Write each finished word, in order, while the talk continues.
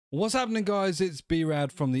What's happening, guys? It's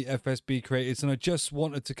B-Rad from the FSB Creators, and I just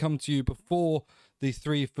wanted to come to you before the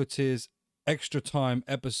 3 Footies extra time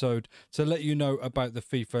episode to let you know about the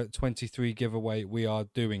FIFA 23 giveaway we are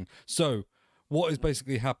doing. So, what has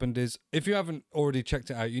basically happened is, if you haven't already checked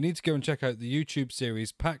it out, you need to go and check out the YouTube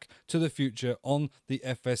series Pack to the Future on the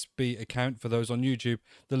FSB account. For those on YouTube,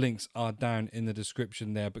 the links are down in the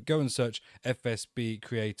description there. But go and search FSB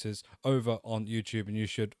Creators over on YouTube and you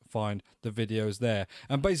should find the videos there.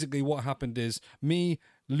 And basically what happened is me,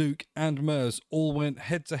 Luke and Mers all went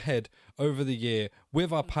head to head over the year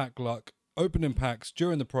with our pack luck, opening packs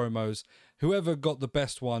during the promos. Whoever got the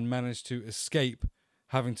best one managed to escape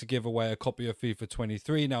having to give away a copy of FIFA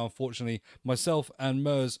 23. Now, unfortunately, myself and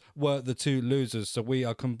Mers were the two losers, so we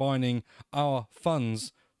are combining our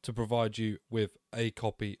funds to provide you with a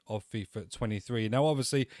copy of FIFA 23. Now,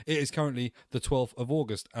 obviously, it is currently the 12th of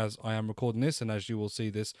August as I am recording this, and as you will see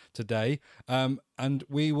this today. And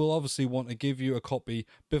we will obviously want to give you a copy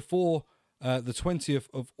before the 20th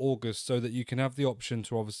of August, so that you can have the option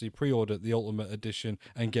to obviously pre-order the Ultimate Edition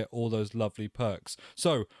and get all those lovely perks.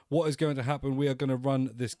 So what is going to happen? We are going to run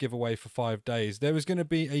this giveaway for 5 days. There is going to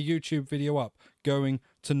be a YouTube video up going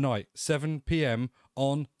tonight, 7 p.m.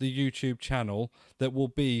 on the YouTube channel, that will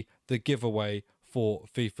be the giveaway for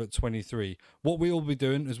FIFA 23. What we will be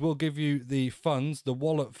doing is we'll give you the funds, the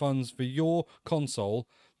wallet funds for your console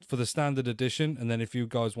for the standard edition, and then if you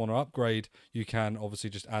guys want to upgrade, you can obviously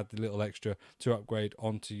just add the little extra to upgrade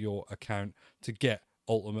onto your account to get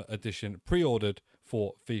Ultimate Edition pre-ordered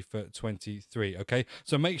for FIFA 23. Okay,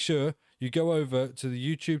 so make sure you go over to the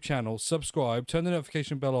YouTube channel, subscribe, turn the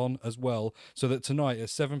notification bell on as well, so that tonight at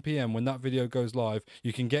 7 p.m. when that video goes live,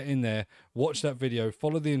 you can get in there, watch that video,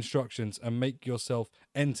 follow the instructions, and make yourself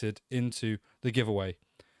entered into the giveaway.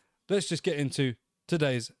 Let's just get into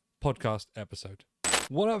today's podcast episode.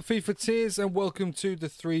 What up, FIFA Tears, and welcome to the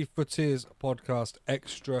 3 Footies podcast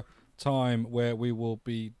extra time, where we will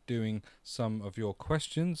be doing some of your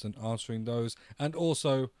questions and answering those. And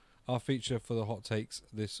also, our feature for the hot takes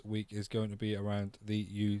this week is going to be around the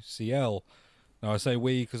UCL. Now, I say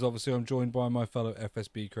we because obviously I'm joined by my fellow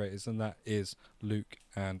FSB creators, and that is Luke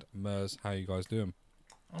and Mers. How you guys doing?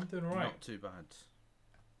 I'm doing alright. Not too bad.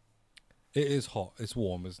 It is hot. It's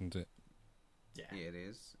warm, isn't it? Yeah, it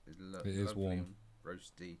is. It is warm.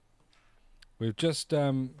 Roasty. We've just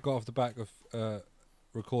got off the back of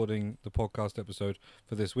recording the podcast episode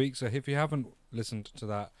for this week. So if you haven't listened to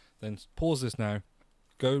that, then pause this now.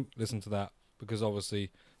 Go listen to that, because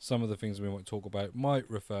obviously some of the things we want to talk about might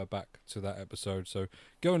refer back to that episode. So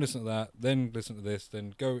go and listen to that, then listen to this,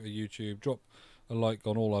 then go to YouTube, drop a like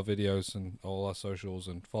on all our videos and all our socials,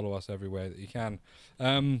 and follow us everywhere that you can.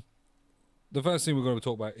 The first thing we're going to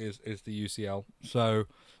talk about is the UCL. So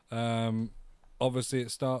obviously it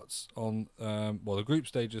starts on, the group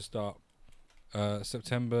stages start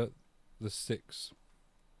September the 6th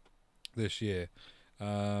this year.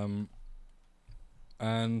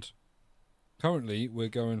 And currently we're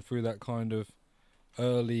going through that kind of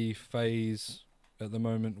early phase at the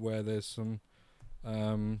moment, where there's some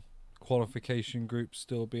qualification groups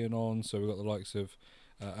still being on. So we've got the likes of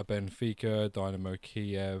Benfica, Dynamo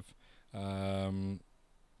Kiev,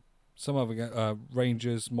 some other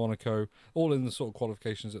Rangers, Monaco, all in the sort of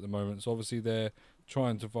qualifications at the moment. So obviously they're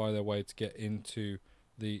trying to vie their way to get into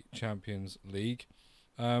the Champions League.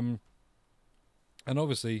 And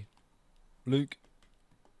obviously, Luke,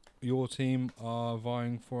 your team are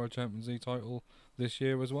vying for a Champions League title this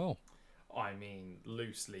year as well. I mean,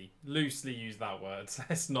 loosely use that word.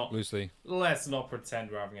 Let's not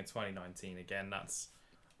pretend we're having a 2019 again. That's,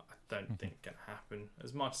 I don't think, gonna happen.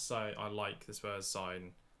 As much as I like the Spurs side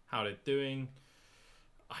and how they're doing,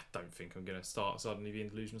 I don't think I'm gonna start suddenly being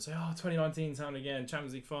delusional and say, "Oh, 2019's happening again,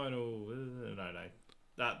 Champions League final." No,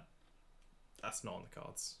 that's not on the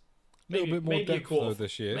cards. A little bit more depth though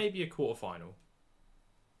this year. Maybe a quarter final.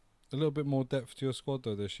 A little bit more depth to your squad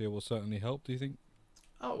though this year will certainly help. Do you think?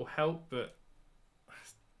 Oh, it will help, but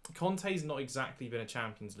Conte's not exactly been a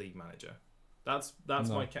Champions League manager. That's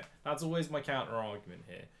always my counter argument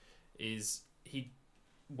here. Is he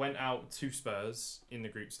went out to Spurs in the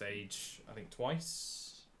group stage, I think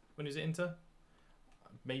twice. When he was at Inter,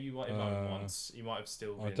 maybe he might have won once. He might have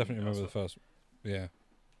still been. I definitely remember the first. Yeah.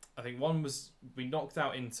 I think one was we knocked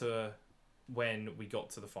out Inter when we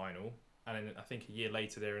got to the final, and then I think a year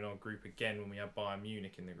later they're in our group again when we had Bayern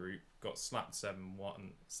Munich in the group. Got slapped 7-1 or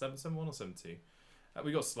 7-2.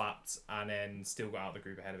 We got slapped and then still got out of the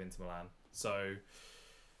group ahead of Inter Milan. So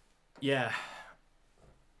yeah,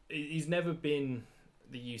 he's never been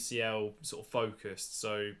the UCL sort of focused.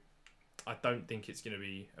 So I don't think it's going to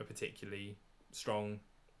be a particularly strong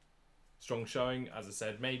strong showing. As I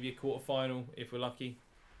said, maybe a quarter-final if we're lucky.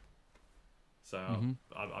 So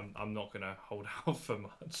I'm not going to hold out for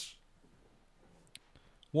much.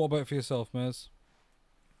 What about for yourself, Mez?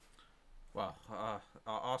 Well,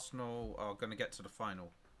 Arsenal are going to get to the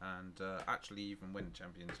final and actually even win the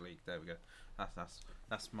Champions League. There we go.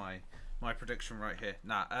 That's my prediction right here.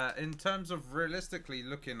 Now, in terms of realistically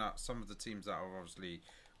looking at some of the teams that are obviously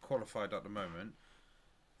qualified at the moment,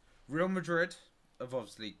 Real Madrid have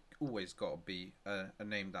obviously always got to be a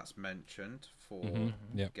name that's mentioned for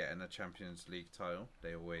getting a Champions League title.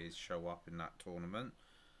 They always show up in that tournament.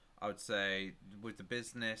 I would say with the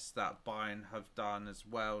business that Bayern have done as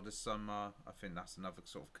well this summer, I think that's another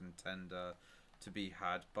sort of contender to be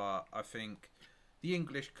had. But I think the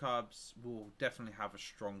English clubs will definitely have a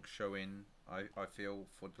strong showing, I feel,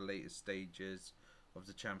 for the latest stages of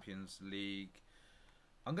the Champions League.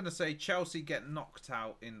 I'm going to say Chelsea get knocked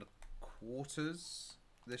out in the quarters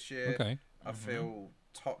this year. Okay. I feel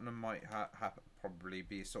Tottenham might probably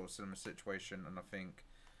be a sort of similar situation, and I think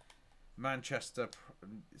Manchester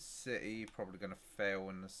City probably going to fail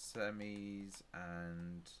in the semis,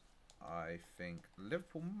 and I think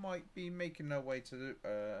Liverpool might be making their way to.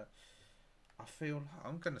 I feel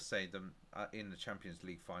I'm going to say them in the Champions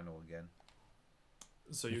League final again.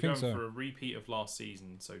 So you're going for a repeat of last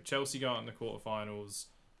season. So Chelsea go out in the quarterfinals.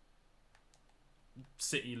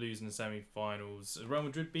 City losing the semi-finals. Is Real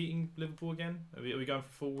Madrid beating Liverpool again? Are we going for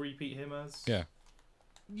full repeat here, Maz? Yeah.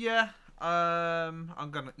 Yeah. I'm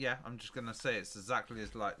just gonna say it's exactly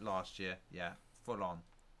as like last year. Yeah, full on.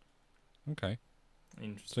 Okay.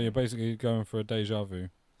 Interesting. So you're basically going for a deja vu.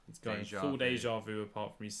 It's going full deja vu.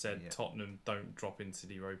 Apart from he said Tottenham don't drop into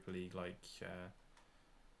the Europa League.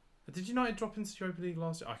 Did United drop into the Europa League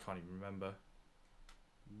last year? I can't even remember.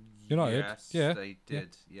 United? Yes, they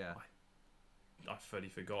did. Yeah. I fully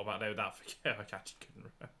forgot about that. I actually couldn't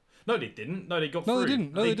remember. No, they didn't. No, they got through. They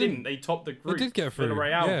didn't. No, they didn't. They topped the group. They did get through.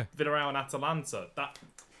 Villarreal and Atalanta.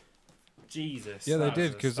 Jesus. Yeah, they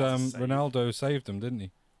did because Ronaldo saved them, didn't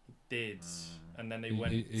he? He did. And then they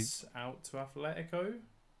went out to Atletico.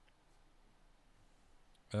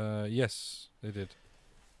 Yes, they did.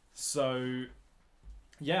 So,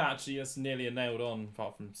 yeah, actually, that's nearly a nailed on.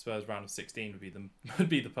 Apart from Spurs round of 16 would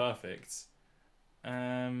be the perfect.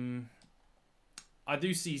 I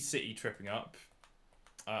do see City tripping up.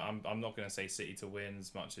 I'm not going to say City to win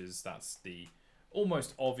as much as that's the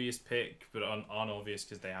almost obvious pick, but unobvious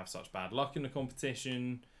because they have such bad luck in the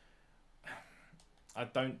competition. I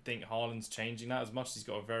don't think Haaland's changing that as much as he's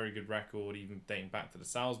got a very good record, even dating back to the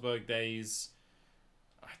Salzburg days.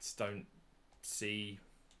 I just don't see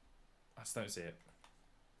it.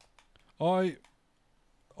 I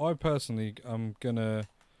personally am gonna.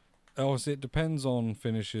 Obviously, it depends on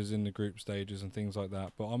finishes in the group stages and things like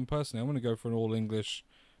that. But I'm going to go for an all-English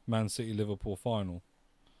Man City Liverpool final.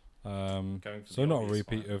 So not a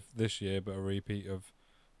repeat of this year, but a repeat of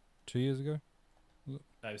 2 years ago.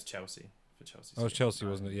 That was Chelsea for Chelsea. Oh, it was Chelsea,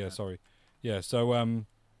 wasn't it? Yeah, sorry. Yeah, so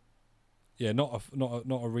not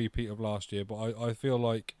a repeat of last year, but I feel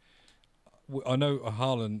like I know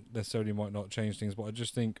Haaland necessarily might not change things, but I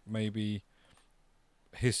just think maybe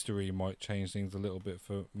history might change things a little bit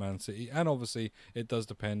for Man City, and obviously it does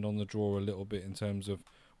depend on the draw a little bit in terms of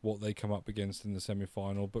what they come up against in the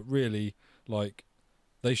semi-final. But really, like,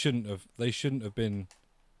 they shouldn't have been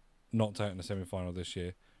knocked out in the semi-final this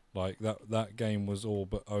year. Like that game was all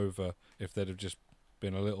but over if they'd have just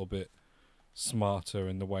been a little bit smarter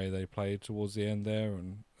in the way they played towards the end there,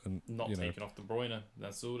 and not taking off De Bruyne.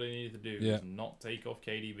 That's all they needed to do. Yeah. Was not take off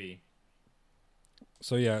KDB.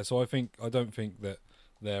 So I don't think that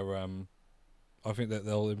they're I think that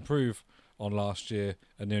they'll improve on last year,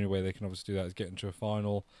 and the only way they can obviously do that is get into a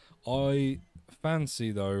final. I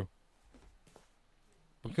fancy though,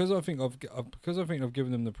 because I think I've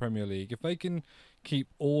given them the Premier League, if they can keep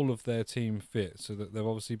all of their team fit, so that they've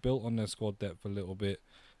obviously built on their squad depth a little bit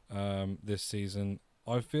this season,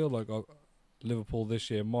 I feel like Liverpool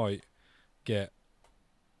this year might get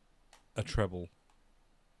a treble.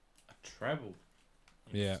 A treble.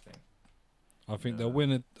 Yeah. I think they'll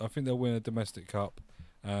win a domestic cup,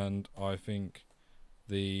 and I think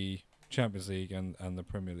the Champions League and the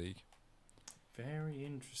Premier League. Very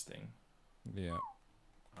interesting. Yeah.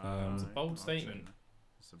 It's a bold statement.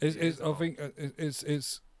 I think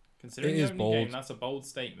it's considering it is the only bold. game, that's a bold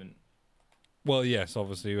statement. Well, yes,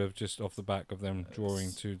 obviously we're just off the back of them drawing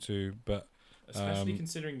 2-2, but especially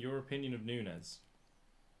considering your opinion of Nunes.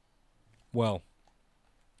 Well,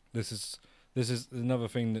 this is another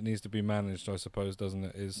thing that needs to be managed, I suppose, doesn't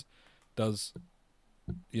it? Does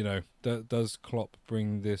Klopp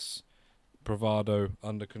bring this bravado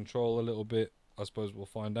under control a little bit? I suppose we'll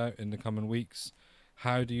find out in the coming weeks.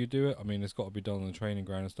 How do you do it? I mean, it's got to be done on the training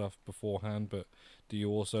ground and stuff beforehand, but do you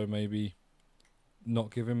also maybe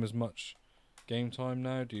not give him as much game time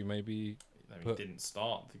now? Do you maybe... he didn't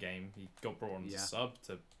start the game. He got brought on as a sub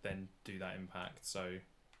to then do that impact, so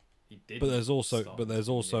he did. But there's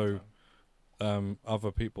also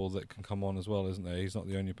other people that can come on as well, isn't there? He's not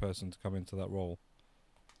the only person to come into that role.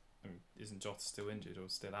 I mean, isn't Jota still injured or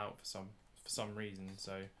still out for some reason?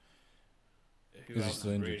 So who else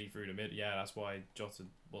is really through the mid? Yeah, that's why Jota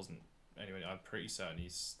wasn't. Anyway, I'm pretty certain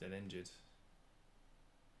he's still injured.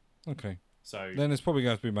 Okay. So then it's probably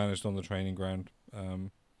going to be managed on the training ground,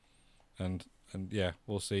 and yeah,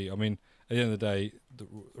 we'll see. I mean, at the end of the day, the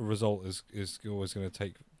result is always going to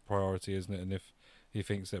take priority, isn't it? And if he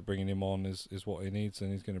thinks that bringing him on is what he needs,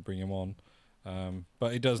 then he's going to bring him on.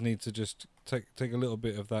 But he does need to just take a little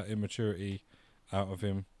bit of that immaturity out of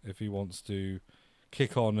him if he wants to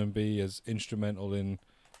kick on and be as instrumental in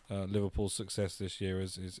Liverpool's success this year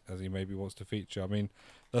as he maybe wants to feature. I mean,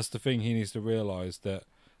 that's the thing. He needs to realise that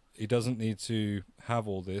he doesn't need to have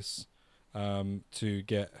all this to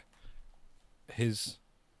get his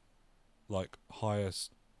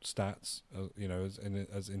highest stats.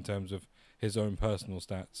 As in terms of his own personal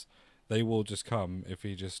stats, they will just come if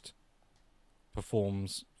he just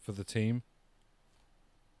performs for the team.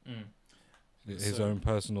 His own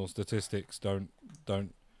personal statistics will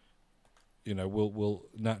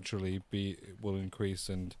naturally will increase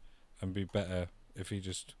and be better if he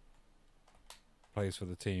just plays for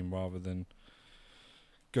the team rather than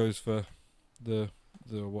goes for the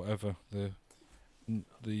whatever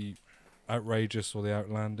the outrageous or the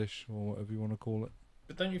outlandish or whatever you want to call it.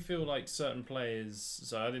 But don't you feel like certain players,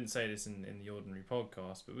 so I didn't say this in the ordinary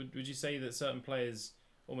podcast, but would you say that certain players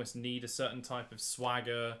almost need a certain type of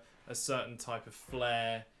swagger, a certain type of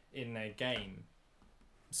flair in their game?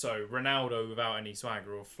 So Ronaldo without any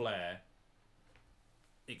swagger or flair,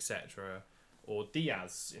 etc., or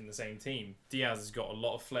Diaz in the same team. Diaz has got a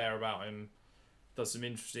lot of flair about him, does some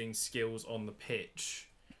interesting skills on the pitch.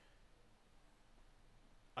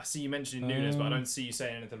 I see you mentioning Nunes, but I don't see you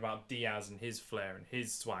saying anything about Diaz and his flair and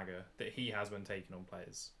his swagger that he has when taking on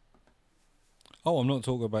players. Oh, I'm not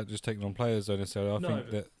talking about just taking on players though necessarily.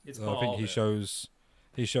 I think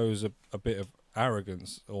he shows a bit of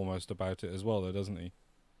arrogance almost about it as well, though, doesn't he?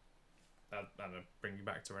 That'll bring you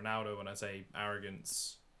back to Ronaldo when I say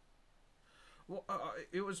arrogance. Well,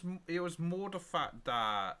 it was more the fact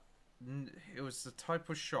that it was the type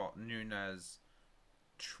of shot Nunes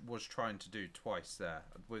was trying to do twice there,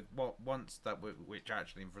 with once which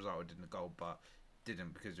actually resulted in the goal, but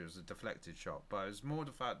didn't because it was a deflected shot. But it was more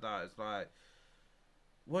the fact that it's like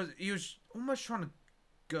he was almost trying to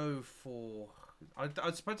go for. I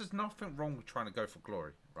suppose there's nothing wrong with trying to go for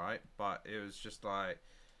glory, right? But it was just like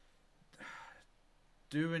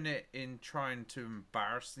doing it in trying to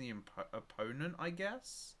embarrass the opponent, I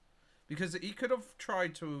guess, because he could have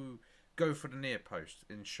tried to go for the near post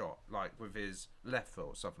in shot, like with his left foot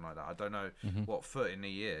or something like that. I don't know what footing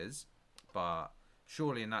he is, but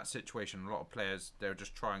surely in that situation, a lot of players, they'll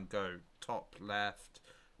just try and go top left,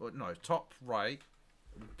 or no, top right,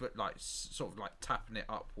 but like sort of like tapping it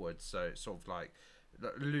upwards, so it sort of like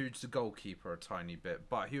eludes the goalkeeper a tiny bit.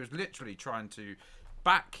 But he was literally trying to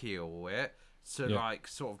back heel it to like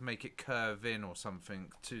sort of make it curve in or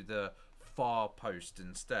something to the far post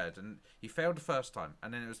instead, and he failed the first time,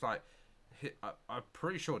 and then it was like I'm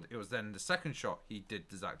pretty sure it was then the second shot he did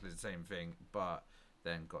exactly the same thing, but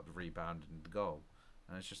then got the rebound and the goal.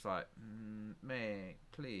 And it's just like, mate,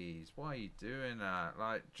 please, why are you doing that?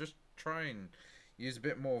 Like, just try and use a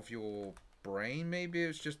bit more of your brain. Maybe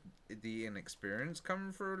it's just the inexperience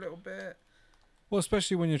coming through a little bit. Well,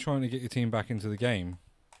 especially when you're trying to get your team back into the game.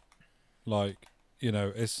 Like,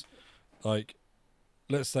 it's like,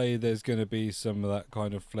 let's say there's going to be some of that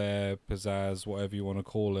kind of flair, pizzazz, whatever you want to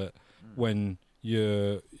call it, when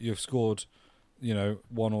you've scored, 1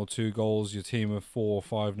 or 2 goals, your team are 4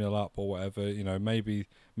 or 5-0 up or whatever. Maybe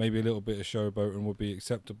a little bit of showboating would be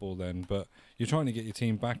acceptable then. But you're trying to get your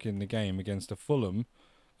team back in the game against a Fulham,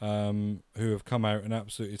 who have come out and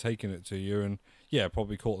absolutely taken it to you, and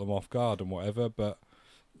probably caught them off guard and whatever. But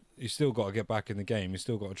you still got to get back in the game. You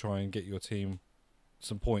still got to try and get your team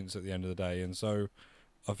some points at the end of the day. And so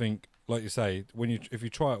I think, like you say, if you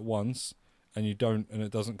try it once and you don't, and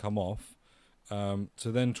it doesn't come off,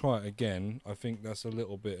 to then try it again, I think that's a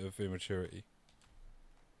little bit of immaturity.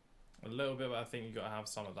 A little bit, but I think you've got to have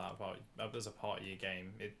some of that as a part of your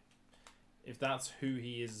game. If that's who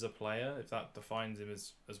he is as a player, if that defines him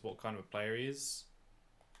as what kind of a player he is,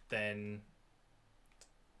 then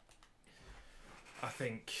I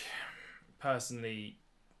think, personally,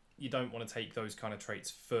 you don't want to take those kind of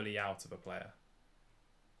traits fully out of a player.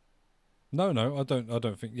 No, I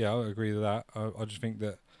don't think. Yeah, I agree with that. I just think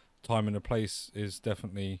that time and a place is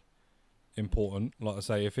definitely important. Like I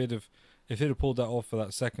say, if he'd have pulled that off for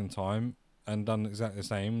that second time and done exactly the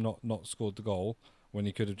same, not scored the goal when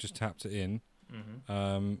he could have just tapped it in,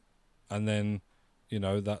 and then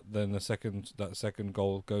that second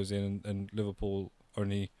goal goes in and Liverpool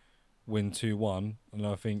only win 2-1, and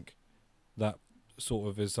I think that sort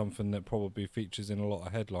of is something that probably features in a lot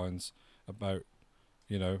of headlines about,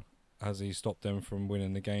 has he stopped them from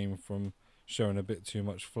winning the game from showing a bit too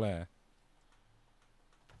much flair.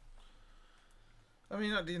 I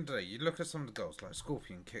mean, at the end of the day, you look at some of the goals, like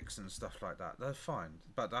scorpion kicks and stuff like that, they're fine.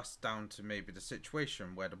 But that's down to maybe the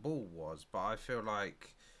situation where the ball was. But I feel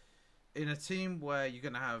like in a team where you're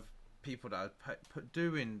going to have people that are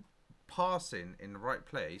doing passing in the right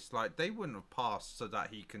place, like they wouldn't have passed so that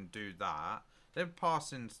he can do that. They're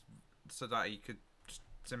passing so that he could just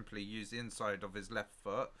simply use the inside of his left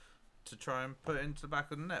foot to try and put it into the back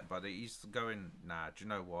of the net. But he's going, nah, do you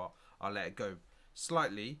know what? I'll let it go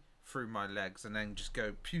slightly through my legs and then just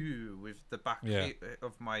go pew with the back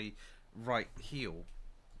of my right heel.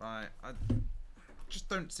 I just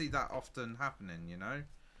don't see that often happening,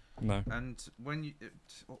 No. And when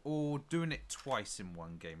or doing it twice in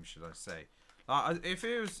one game, should I say? If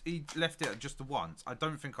he left it just once, I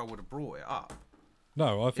don't think I would have brought it up.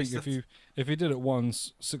 No, I think if he did it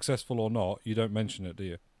once, successful or not, you don't mention it, do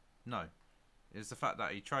you? No, it's the fact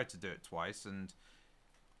that he tried to do it twice and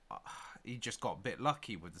he just got a bit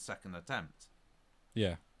lucky with the second attempt.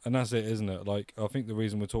 Yeah, and that's it, isn't it? Like, I think the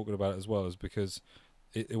reason we're talking about it as well is because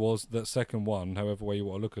it was that second one, however way you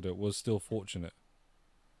want to look at it, was still fortunate.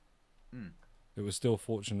 It was still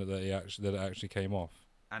fortunate that it actually came off,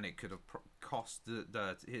 and it could have cost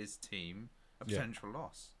his team a potential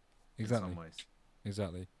loss. Exactly. In some ways.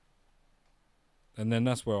 Exactly. And then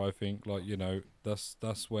that's where I think, like,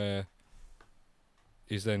 that's where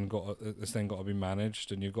it's then got to be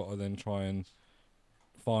managed, and you've got to then try and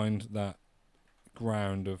find that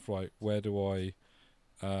ground of, like, where do I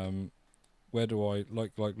like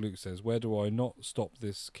Luke says, where do I not stop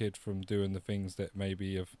this kid from doing the things that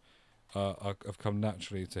maybe have come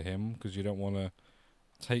naturally to him, because you don't want to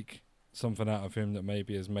take something out of him that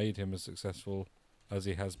maybe has made him as successful as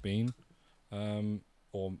he has been,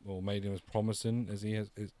 or made him as promising as he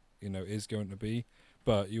is going to be.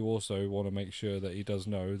 But you also want to make sure that he does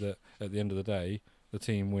know that at the end of the day, the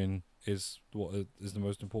team win is what is the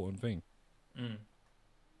most important thing.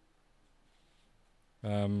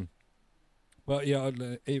 But yeah,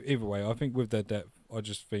 either way, I think with their depth, I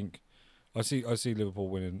just think I see Liverpool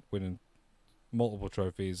winning multiple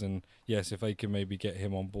trophies, and yes, if they can maybe get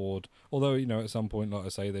him on board, although at some point, like I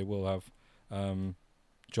say, they will have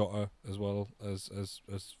Jota as well as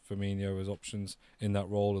Firmino as options in that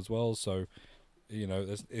role as well. So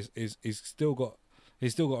he's still got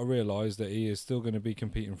to realise that he is still going to be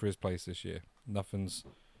competing for his place this year. Nothing's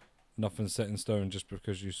set in stone just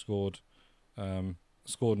because you scored an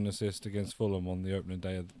assist against Fulham on the opening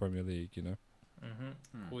day of the Premier League.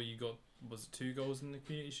 Well, you got, was it 2 goals in the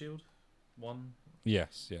Community Shield? 1?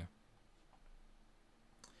 Yes, yeah.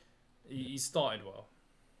 He started well.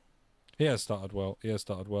 He has started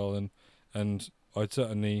well, and I'd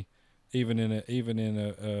certainly, even in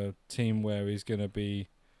a team where he's going to be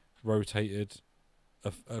rotated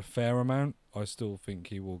a fair amount, I still think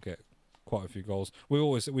he will get quite a few goals.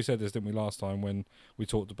 We said this, didn't we, last time when we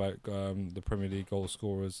talked about the Premier League goal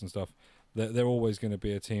scorers and stuff. They're always going to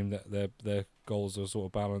be a team that their goals are sort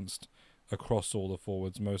of balanced across all the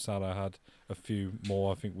forwards. Mo Salah had a few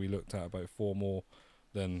more. I think we looked at about 4 more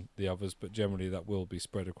than the others, but generally that will be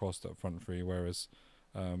spread across that front three. Whereas,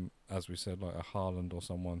 as we said, like a Haaland or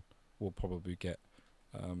someone will probably get,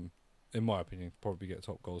 in my opinion,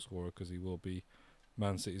 top goal scorer, because he will be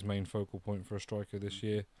Man City's main focal point for a striker this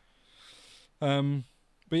year. But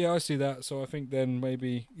yeah, I see that. So I think then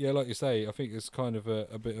maybe, yeah, like you say, I think it's kind of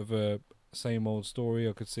a bit of a same old story.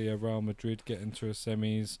 I could see a Real Madrid getting to a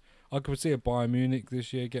semis. I could see a Bayern Munich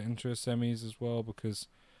this year getting to a semis as well, because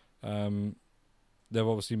they've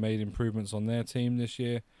obviously made improvements on their team this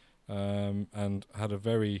year, and had a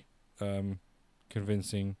very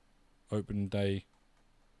convincing opening day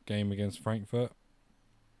game against Frankfurt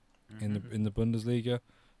in the Bundesliga. It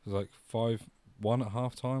was like 5-1 at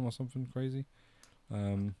half time or something crazy.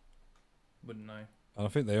 Wouldn't know. And I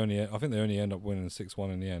think they only end up winning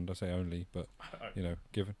 6-1 in the end. I say only, but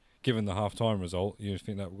given the half time result, you'd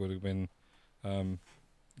think that would have been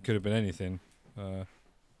could have been anything. But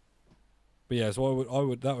yeah, so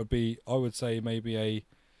I would say maybe a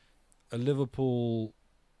Liverpool,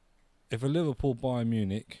 if a Liverpool Bayern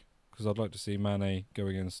Munich because I'd like to see Mane go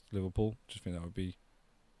against Liverpool. Just think that would be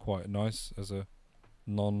quite nice as a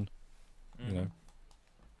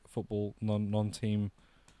football non-team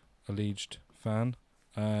alleged fan.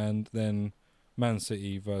 And then Man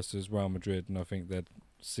City versus Real Madrid, and I think they'd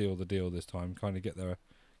seal the deal this time, kind of get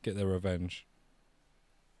their revenge.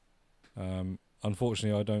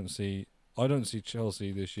 Unfortunately, I don't see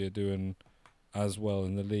Chelsea this year doing as well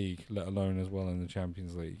in the league, let alone as well in the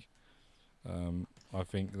Champions League. I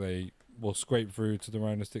think they will scrape through to the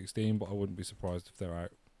round of 16, but I wouldn't be surprised if they're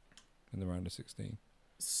out in the round of 16.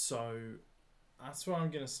 So that's where I'm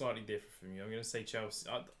going to slightly differ from you. I'm going to say Chelsea.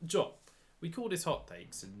 John, we call this hot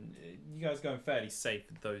takes, and you guys going fairly safe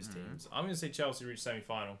with those teams. I'm going to say Chelsea reach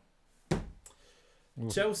semi-final.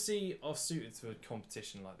 Oof. Chelsea are suited to a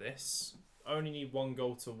competition like this. Only need one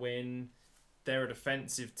goal to win. They're a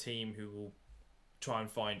defensive team who will try and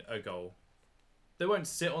find a goal. They won't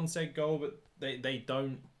sit on said goal, but they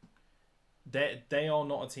don't. They are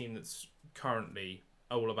not a team that's currently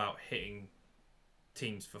all about hitting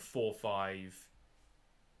teams for 4-5,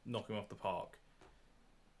 knocking them off the park.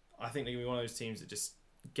 I think they're going to be one of those teams that just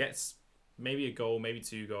gets maybe a goal, maybe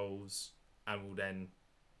 2 goals, and will then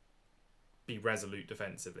be resolute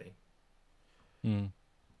defensively.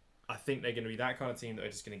 I think they're going to be that kind of team that are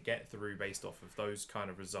just going to get through based off of those kind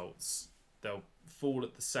of results. They'll fall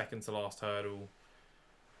at the second to last hurdle,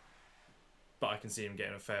 but I can see them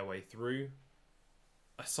getting a fair way through.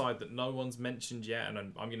 A side that no one's mentioned yet, and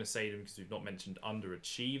I'm going to say them because we've not mentioned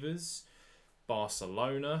underachievers,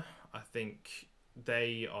 Barcelona. I think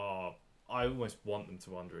they are... I almost want them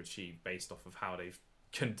to underachieve based off of how they've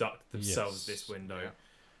conducted themselves this window.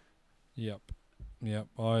 Yeah. Yep.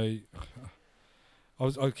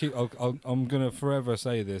 I'm gonna forever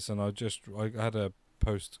say this, and I had a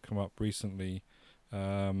post come up recently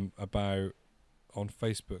about on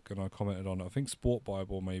Facebook, and I commented on it. I think Sport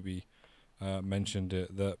Bible maybe mentioned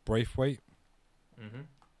it, that Braithwaite. Mm-hmm.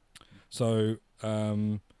 So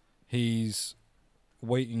he's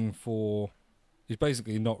waiting for. He's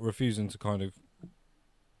basically not refusing to kind of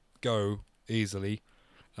go easily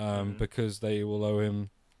because they will owe him.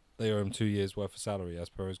 They owe him 2 years worth of salary as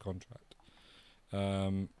per his contract.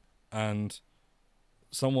 And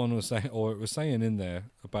someone was saying, or it was saying in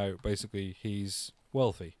there about basically he's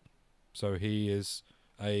wealthy, so he is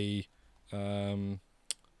a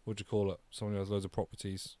what do you call it? Someone who has loads of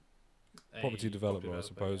properties, property developer, I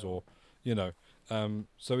suppose, or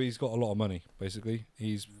so he's got a lot of money. Basically,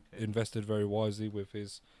 he's invested very wisely with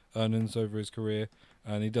his earnings over his career,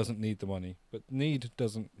 and he doesn't need the money. But need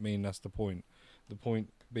doesn't mean that's the point. The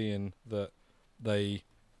point being that they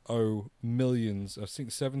owe millions. I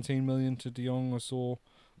think 17 million to De Jong I saw,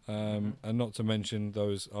 and not to mention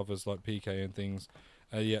those others like PK and things.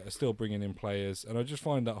 Yet still bringing in players, and I just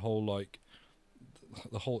find that whole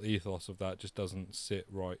the whole ethos of that just doesn't sit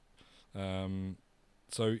right.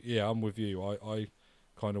 So yeah, I'm with you. I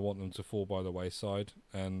kind of want them to fall by the wayside,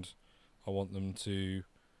 and I want them to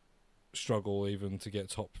struggle even to get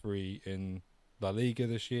top 3 in La Liga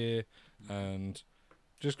this year, and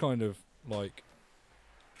just kind of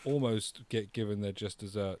almost get given their just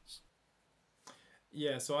desserts.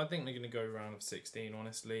 Yeah, so I think they're going to go round of 16,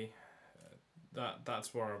 honestly.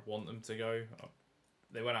 That's where I want them to go.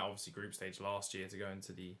 They went out, obviously, group stage last year to go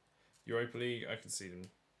into the Europa League. I can see them.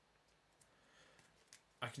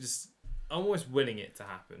 I'm almost willing it to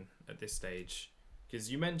happen at this stage.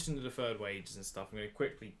 Because you mentioned the deferred wages and stuff. I'm going to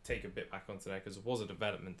quickly take a bit back onto that because there was a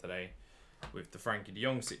development today with the Frankie de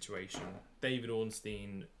Jong situation. David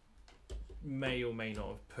Ornstein may or may not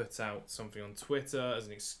have put out something on Twitter as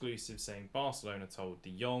an exclusive saying Barcelona told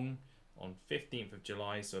de Jong on 15th of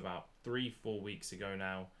July, so about 3-4 weeks ago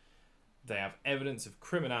now, they have evidence of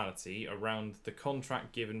criminality around the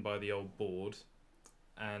contract given by the old board,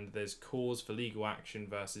 and there's cause for legal action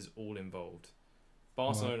versus all involved.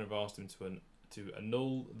 Barcelona have asked him to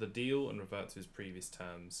annul the deal and revert to his previous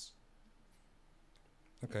terms.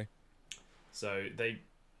 Okay. So they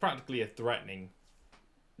practically are threatening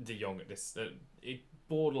de Jong at this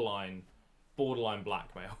borderline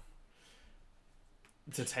blackmail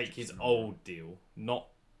to take his old deal. Not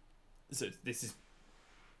so. This is.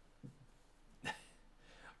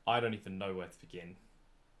 I don't even know where to begin.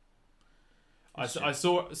 I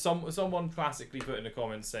saw someone classically put in a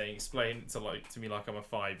comment saying, "Explain it to me like I'm a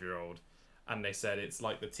 5-year-old," and they said it's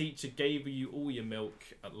like the teacher gave you all your milk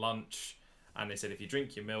at lunch, and they said if you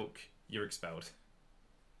drink your milk, you're expelled.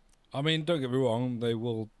 I mean, don't get me wrong. They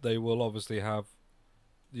will obviously have,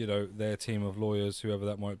 their team of lawyers, whoever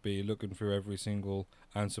that might be, looking through every single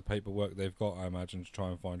answer paperwork they've got. I imagine to try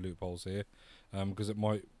and find loopholes here, because it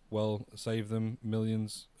might well save them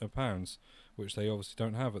millions of pounds. which they obviously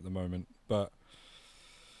don't have at the moment. But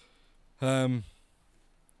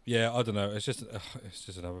yeah, I don't know. It's just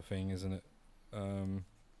another thing, isn't it?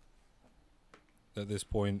 At this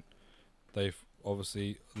point, they've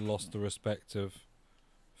obviously lost the respect of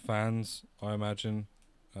fans, I imagine,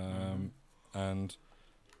 and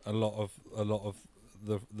a lot of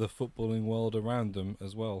the footballing world around them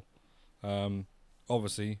as well.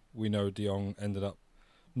 Obviously, we know De Jong ended up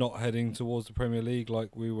not heading towards the Premier League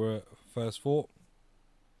like we were first thought.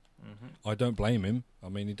 I don't blame him. I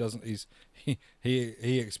mean, he doesn't. He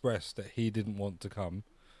expressed that he didn't want to come,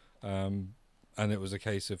 and it was a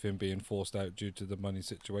case of him being forced out due to the money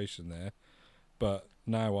situation there. But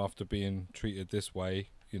now, after being treated this way,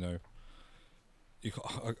 you know,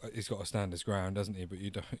 he's got to stand his ground, hasn't he? But you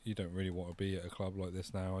don't really want to be at a club like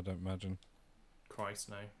this now, I don't imagine. Christ,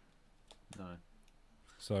 no. No.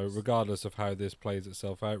 So regardless of how this plays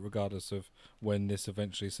itself out, regardless of when this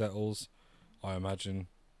eventually settles, I imagine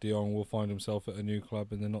De Jong will find himself at a new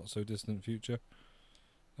club in the not so distant future.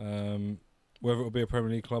 Whether it will be a Premier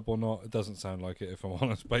League club or not, it doesn't sound like it, if I'm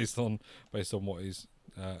honest, based on what he's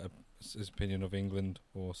his opinion of England,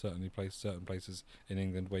 or certainly certain places in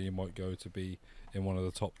England where you might go to be in one of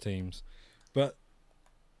the top teams. But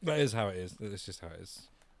that is how it is. It's just how it is.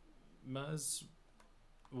 Mers,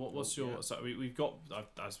 what's your... Yeah. So we've got... I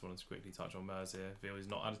just wanted to quickly touch on Mers here. I feel he's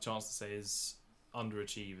not had a chance to say his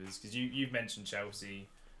underachievers, because you've mentioned Chelsea.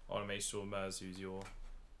 I want to make sure, Mers, who's your,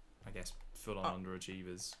 I guess, full-on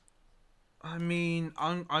underachievers. I mean,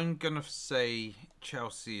 I'm gonna say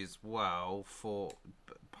Chelsea as well, for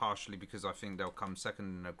partially because I think they'll come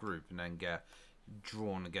second in a group and then get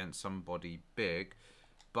drawn against somebody big.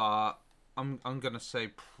 But I'm gonna say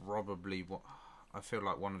probably what I feel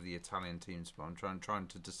like one of the Italian teams, but I'm trying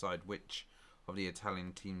to decide which of the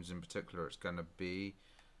Italian teams in particular it's gonna be.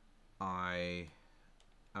 I'm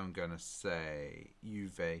gonna say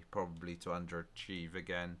Juve probably to underachieve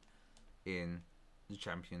again in the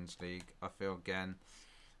Champions League. I feel again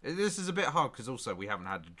this is a bit hard because also we haven't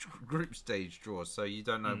had a group stage draw, so you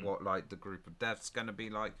don't know what like the group of death's going to be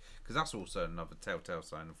like, because that's also another telltale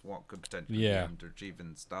sign of what could potentially be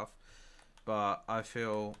underachieving stuff. But I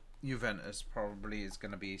feel Juventus probably is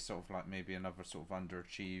going to be sort of like maybe another sort of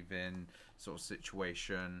underachieving sort of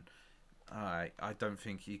situation. I don't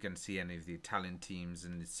think you're going to see any of the Italian teams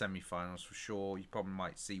in the semi-finals for sure. You probably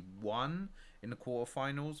might see one in the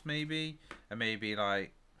quarterfinals, maybe, and maybe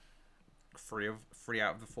like three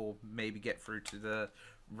out of the four maybe get through to the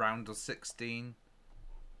round of 16.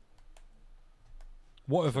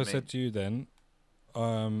 What if I said to you then,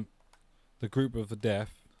 the group of the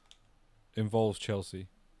death involves Chelsea?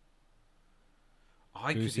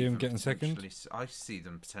 Do you see them getting second? I see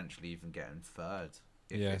them potentially even getting third.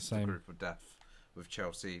 If it's same. The group of death with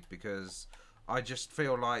Chelsea, because I just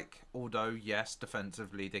feel like, although yes,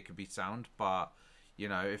 defensively they could be sound, but you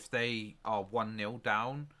know, if they are 1-0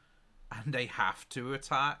 down and they have to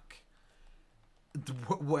attack,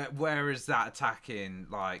 where is that attacking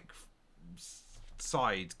like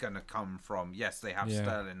side gonna come from? Yes, they have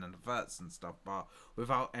Sterling and Verts and stuff, but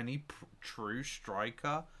without any true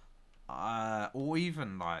striker, or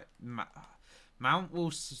even like Mount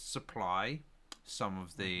will supply some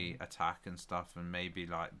of the attack and stuff, and maybe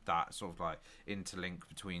like that sort of like interlink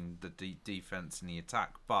between the defense and the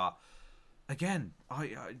attack. But again,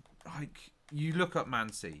 I you look at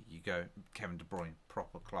Man City, you go Kevin De Bruyne,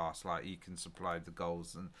 proper class. Like he can supply the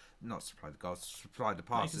goals and not supply the goals, supply the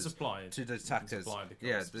passes to the attackers.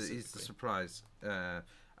 He's the surprise.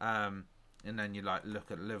 And then you like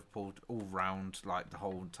look at Liverpool all round, like the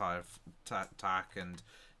whole entire attack, and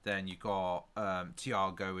then you got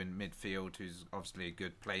Thiago in midfield, who's obviously a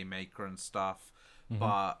good playmaker and stuff.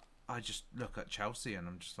 But I just look at Chelsea and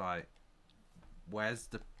I'm just like, where's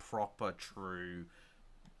the proper, true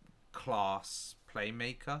class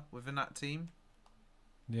playmaker within that team?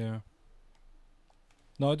 Yeah.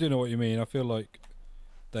 No, I do know what you mean. I feel like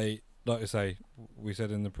they, like I say, we said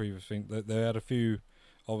in the previous thing, that they had a few,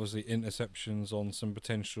 obviously, interceptions on some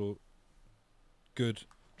potential good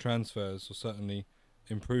transfers, or certainly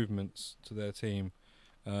improvements to their team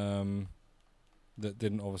that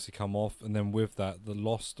didn't obviously come off, and then with that they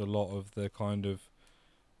lost a lot of their kind of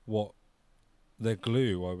what their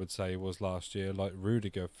glue, I would say, was last year, like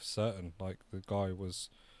Rudiger for certain. Like the guy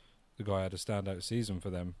had a standout season for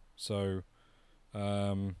them. So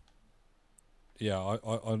I'm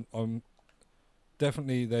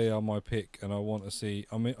definitely, they are my pick, and I want to see,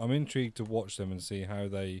 I'm intrigued to watch them and see how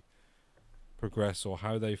they progress, or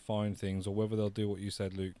how they find things, or whether they'll do what you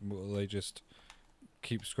said, Luke. Will they just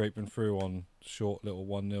keep scraping through on short little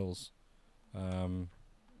 1-0s,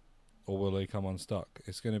 or will they come unstuck?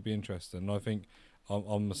 It's going to be interesting. I think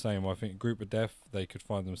I'm the same. I think group of death, they could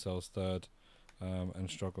find themselves third and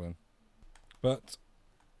struggling. But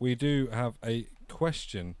we do have a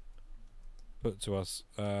question put to us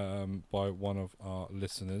by one of our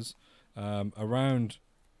listeners around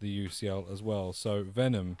the UCL as well. So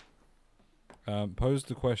Venom posed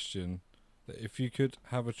the question that if you could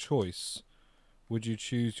have a choice, would you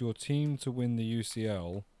choose your team to win the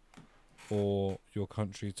UCL or your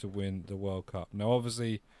country to win the World Cup? Now,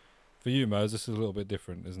 obviously, for you, Mers, this is a little bit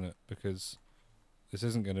different, isn't it? Because this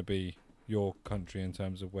isn't going to be your country in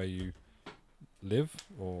terms of where you live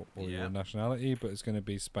or your nationality, but it's going to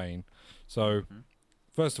be Spain. So,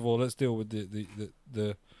 first of all, let's deal with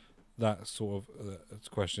the that sort of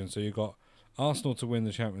question. So you've got Arsenal to win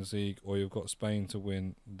the Champions League, or you've got Spain to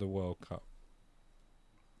win the World Cup.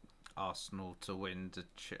 Arsenal to win the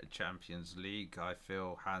Champions League, I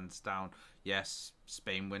feel, hands down. Yes,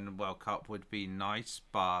 Spain win the World Cup would be nice,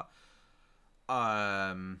 but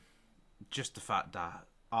just the fact that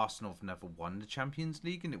Arsenal have never won the Champions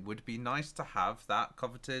League, and it would be nice to have that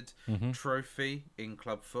coveted trophy in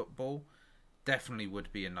club football. Definitely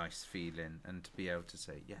would be a nice feeling, and to be able to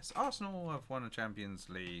say, yes, Arsenal have won a Champions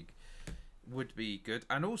League would be good.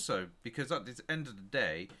 And also, because at the end of the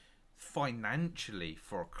day, financially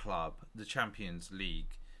for a club, the Champions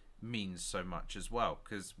League means so much as well,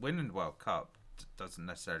 because winning the World Cup doesn't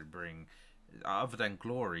necessarily bring, other than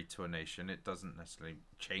glory to a nation, it doesn't necessarily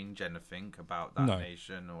change anything about that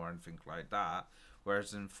nation or anything like that.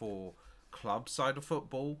 Whereas for club side of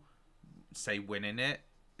football, say winning it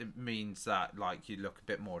means that like you look a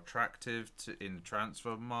bit more attractive in the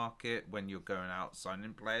transfer market when you're going out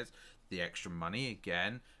signing players. The extra money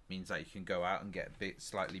again means that you can go out and get a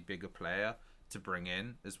slightly bigger player to bring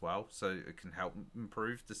in as well, so it can help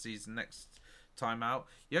improve the season next time out.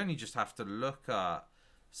 You only just have to look at,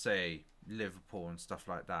 say, Liverpool and stuff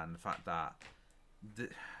like that, and the fact that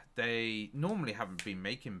they normally haven't been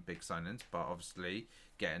making big signings, but obviously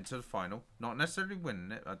getting to the final, not necessarily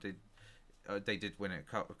winning it. They did win it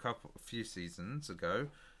a few seasons ago.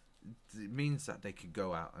 It means that they could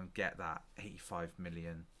go out and get that 85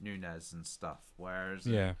 million Nunez and stuff. Whereas,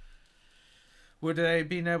 would they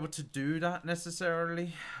been able to do that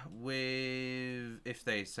necessarily with if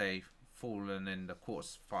they say fallen in the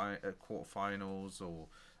quarterfinals or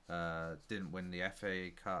didn't win the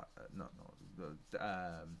FA Cup?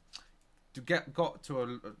 Got to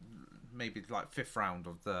a maybe like fifth round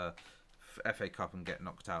of the FA Cup and get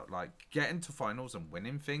knocked out. Like getting to finals and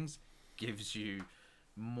winning things gives you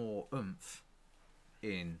more oomph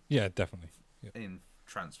in definitely in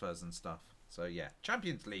transfers and stuff. So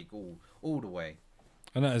Champions League all the way.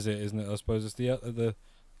 And that is it, isn't it? I suppose it's the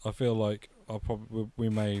I feel like we'll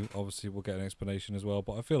get an explanation as well,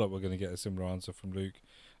 but I feel like we're going to get a similar answer from Luke.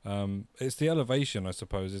 It's the elevation, I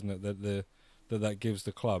suppose, isn't it, that gives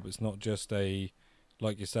the club. It's not just a,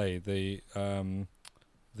 like you say, the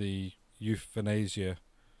euthanasia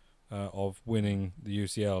of winning the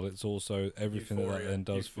UCL. It's also everything that then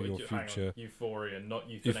does for your future. Euphoria, not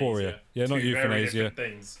euthanasia. Euphoria. Yeah, not euthanasia. Very different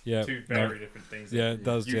things. Yeah, two very different things. Yeah, it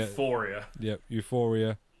does. Euphoria. Yep,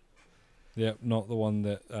 euphoria. Yep, not the one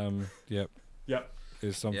that. Yep.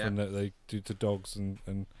 Is something that they do to dogs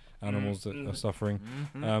and animals that are suffering.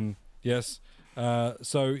 Yes.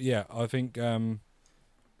 So I think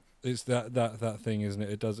it's that thing, isn't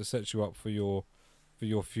it? It sets you up for your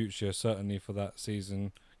future, certainly for that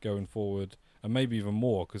season going forward, and maybe even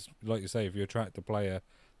more, because like you say, if you attract a player,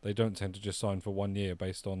 they don't tend to just sign for 1 year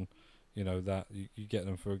based on that you get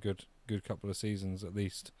them for a good couple of seasons at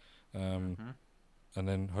least, and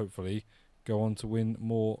then hopefully go on to win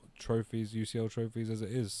more trophies, UCL trophies as it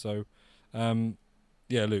is. So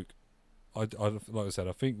Luke, I like I said,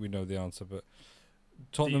 I think we know the answer, but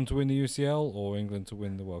Tottenham to win the UCL or England to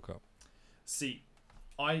win the World Cup? See,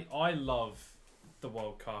 I love the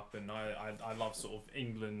World Cup, and I love sort of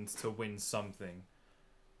England to win something,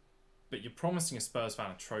 but you're promising a Spurs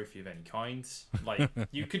fan a trophy of any kind. Like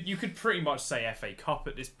you could pretty much say FA Cup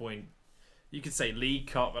at this point. You could say League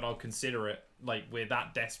Cup, and I'll consider it. Like we're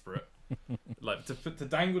that desperate. Like to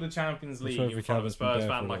dangle the Champions League in front of a Spurs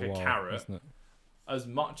fan like a carrot. As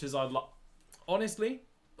much as I'd like, honestly,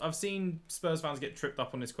 I've seen Spurs fans get tripped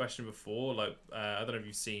up on this question before. Like I don't know if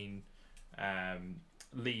you've seen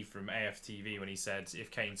Lee from AFTV when he said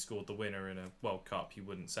if Kane scored the winner in a World Cup, he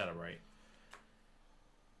wouldn't celebrate.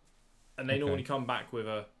 And they normally come back with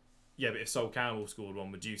but if Sol Campbell scored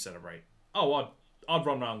one, would you celebrate? Oh, I'd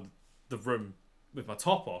run around the room with my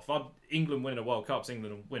top off. England win a World Cup,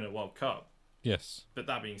 England win a World Cup. Yes. But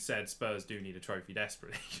that being said, Spurs do need a trophy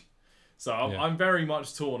desperately. So I'm very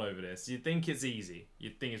much torn over this. You'd think it's easy.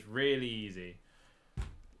 You'd think it's really easy.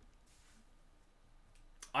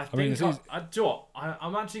 I'm actually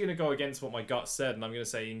going to go against what my gut said, and I'm going to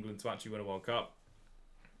say England to actually win a World Cup.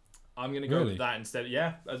 I'm going to go with that instead.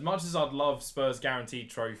 Yeah, as much as I'd love Spurs'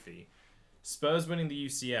 guaranteed trophy, Spurs winning the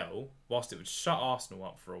UCL, whilst it would shut Arsenal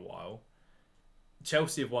up for a while,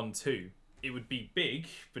 Chelsea have won 2. It would be big,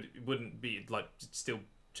 but it wouldn't be like still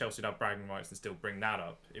Chelsea would have bragging rights and still bring that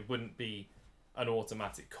up. It wouldn't be an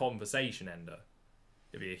automatic conversation ender.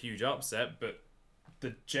 It'd be a huge upset, but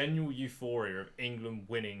the genuine euphoria of England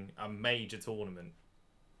winning a major tournament.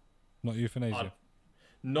 Not euthanasia.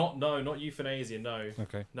 Not euthanasia. No.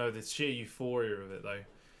 Okay. No, the sheer euphoria of it though.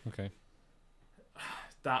 Okay.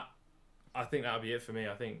 I think that'll be it for me.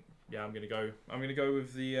 I think I'm gonna go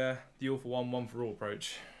with the all for one for all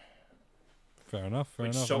approach. Fair enough.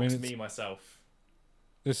 Which shocks me myself.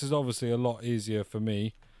 This is obviously a lot easier for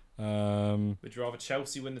me. Would you rather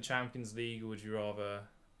Chelsea win the Champions League, or would you rather?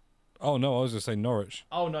 Oh no, I was going to say Norwich.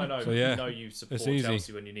 Oh no. So, yeah, no, you support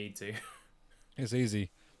Chelsea when you need to. It's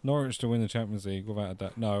easy. Norwich to win the Champions League without a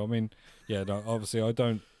doubt. No, I mean, no, obviously I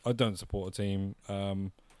don't support a team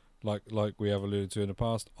like we have alluded to in the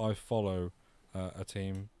past. I follow a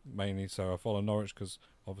team mainly, so I follow Norwich because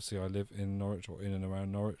obviously I live in Norwich or in and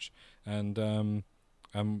around Norwich, and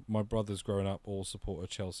my brothers growing up all supported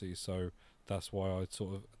Chelsea, so that's why I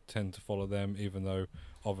sort of tend to follow them, even though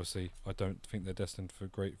obviously I don't think they're destined for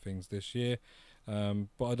great things this year,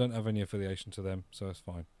 but I don't have any affiliation to them, so it's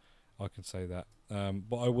fine. I can say that,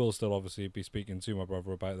 but I will still obviously be speaking to my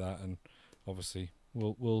brother about that, and obviously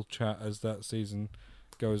we'll chat as that season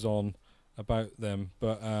goes on about them.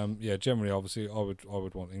 But generally, obviously, I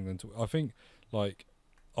would want England to. I think like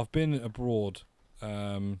I've been abroad,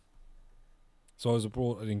 so I was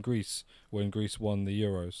abroad in Greece when Greece won the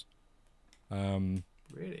Euros.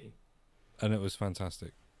 Really? And it was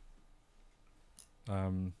fantastic.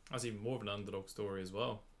 That's even more of an underdog story as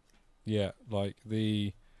well. Yeah, like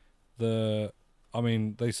they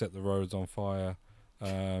set the roads on fire.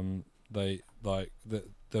 There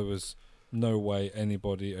was no way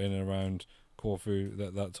anybody in and around Corfu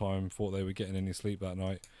at that time thought they were getting any sleep that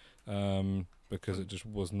night, because it just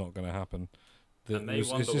was not going to happen. And they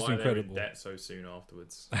wonder why they were in debt so soon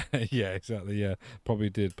afterwards. Yeah, exactly. Yeah, probably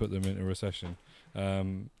did put them into recession.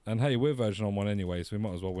 And hey, we're version on one anyway, so we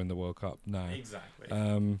might as well win the World Cup now.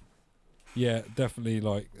 Exactly. Yeah, definitely.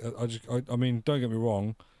 Like, I mean, don't get me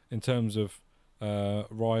wrong. In terms of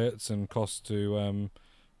riots and costs to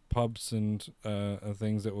pubs and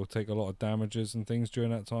things, that will take a lot of damages and things during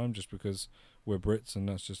that time, just because we're Brits and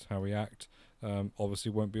that's just how we act.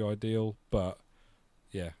 Obviously, won't be ideal, but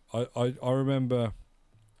yeah, I remember.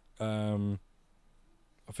 I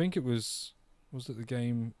think it was it the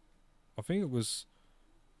game? I think it was.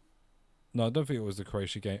 No, I don't think it was the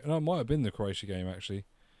Croatia game. No, it might have been the Croatia game actually.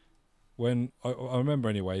 When I remember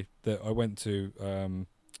anyway that I went to.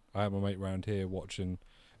 I had my mate round here watching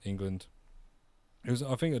England. I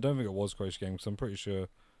don't think it was Croatia game because I'm pretty sure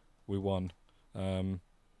we won, and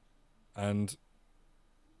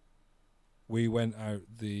we went out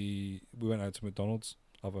to McDonald's.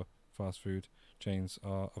 Other fast food chains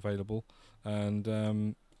are available,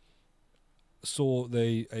 and saw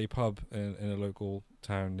a pub in a local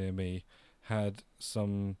town near me had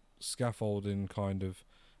some scaffolding kind of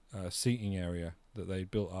seating area that they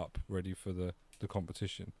built up ready for the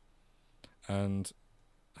competition, and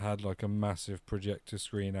had like a massive projector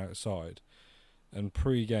screen outside. And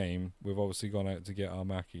pre-game, we've obviously gone out to get our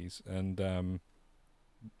Mackies, and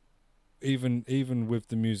even with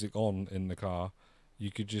the music on in the car, you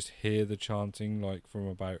could just hear the chanting like from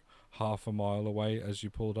about half a mile away as you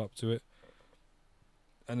pulled up to it.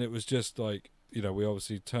 And it was just like, we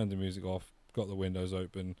obviously turned the music off, got the windows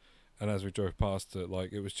open, and as we drove past it,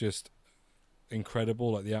 like, it was just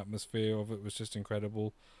incredible. Like, the atmosphere of it was just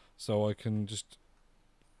incredible. So I can just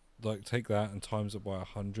like take that and times it by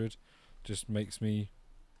 100, just makes me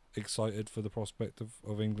excited for the prospect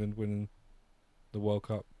of England winning the World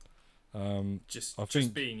Cup.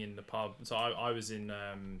 Just being in the pub. So I was in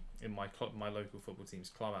my local football team's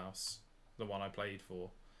clubhouse, the one I played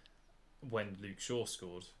for, when Luke Shaw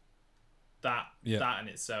scored. That in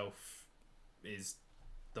itself is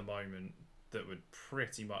the moment that would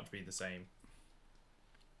pretty much be the same.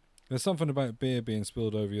 There's something about beer being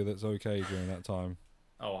spilled over you that's okay during that time.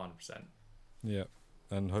 Oh, 100%. Yeah,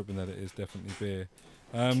 and hoping that it is definitely beer.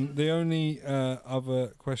 The only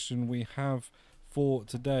other question we have for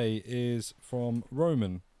today is from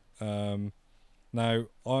Roman. Now,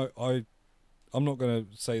 I'm not going to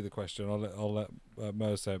say the question. I'll let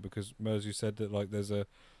Mers say it, because Mers, you said that like there's a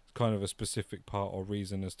kind of a specific part or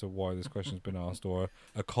reason as to why this question's been asked, or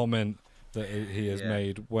a comment that he has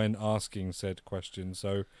made when asking said question.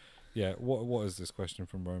 So, yeah, what is this question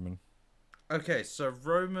from Roman? Okay, so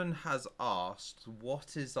Roman has asked,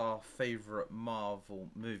 what is our favourite Marvel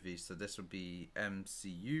movie? So this would be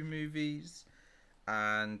MCU movies,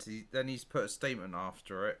 and then he's put a statement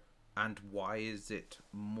after it, and why is it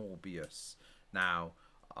Morbius? Now,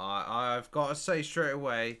 I've got to say straight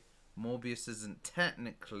away, Morbius isn't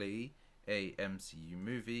technically a MCU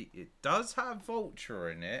movie. It does have Vulture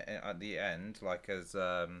in it at the end, like as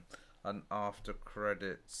an after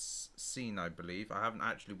credits scene, I believe. I haven't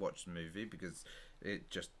actually watched the movie because the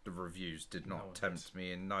reviews did not tempt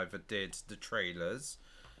me, and neither did the trailers.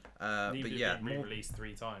 But yeah, re-released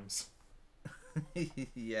 3 times.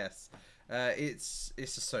 Yes. It's a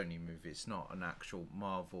Sony movie. It's not an actual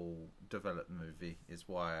Marvel developed movie, is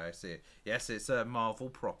why I see it. Yes, it's a Marvel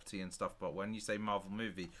property and stuff, but when you say Marvel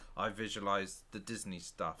movie, I visualize the Disney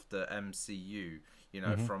stuff, the MCU,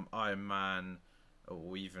 from Iron Man,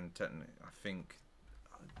 or even technically, I think,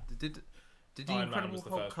 did the Incredible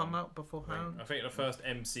Hulk come out beforehand? I think the first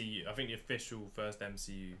MCU, I think the official first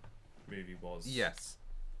MCU movie was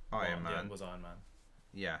Iron Man. Yeah, was Iron Man.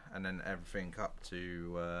 Yeah, and then everything up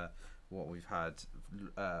to what we've had,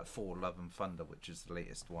 Thor: Love and Thunder, which is the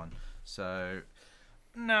latest one. So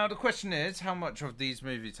now the question is, how much of these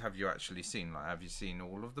movies have you actually seen? Like, have you seen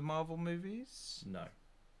all of the Marvel movies? No.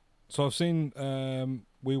 So I've seen.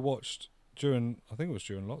 We watched during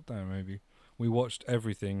lockdown. Maybe we watched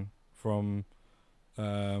everything from,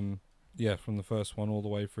 from the first one all the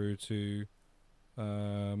way through to,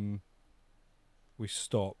 we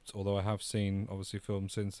stopped. Although I have seen obviously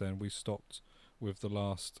films since then. We stopped with the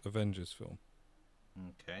last Avengers film.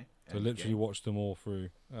 Okay. So literally watched them all through,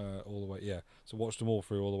 all the way. Yeah. So watched them all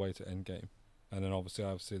through all the way to Endgame, and then obviously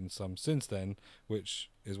I've seen some since then, which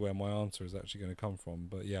is where my answer is actually going to come from.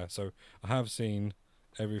 But yeah, so I have seen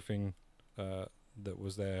everything that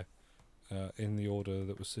was there in the order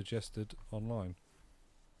that was suggested online.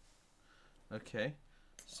 Okay.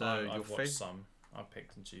 So I've watched some. I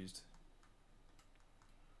picked and choose.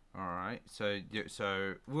 All right. So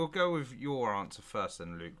we'll go with your answer first,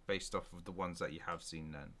 then, Luke, based off of the ones that you have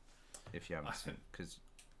seen. Then, if you haven't seen, because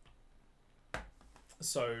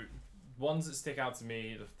ones that stick out to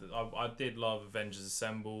me, I did love Avengers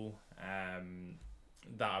Assemble.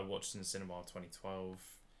 That I watched in the cinema in 2012.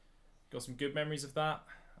 Got some good memories of that.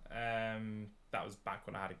 That was back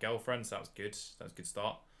when I had a girlfriend, so that was good. That was a good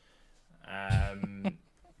start.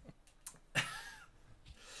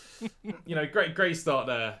 Great start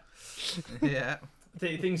there. Yeah.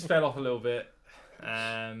 Things fell off a little bit.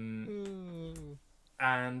 And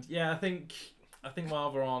yeah, I think my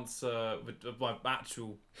other answer, my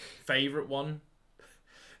actual favourite one.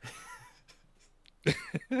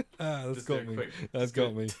 That has got me. That has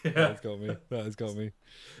got me.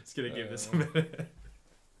 Just gonna give this a minute.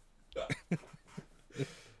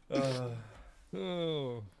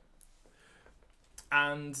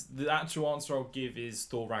 And the actual answer I'll give is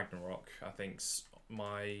Thor Ragnarok. I think's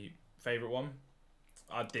my favourite one.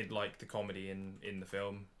 I did like the comedy in the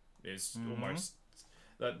film. It's almost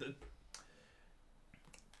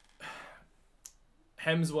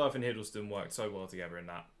Hemsworth and Hiddleston worked so well together in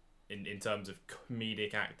that. In terms of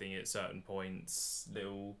comedic acting at certain points,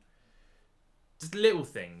 little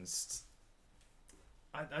things.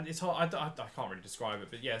 It's hard. I can't really describe it,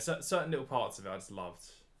 but yeah, certain little parts of it I just loved.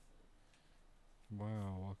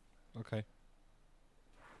 Wow. Okay.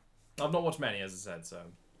 I've not watched many, as I said, so.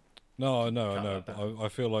 No, I know, but I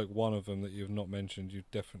feel like one of them that you've not mentioned, you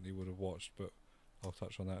definitely would have watched, but I'll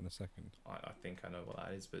touch on that in a second. I think I know what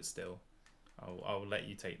that is, but still, I'll let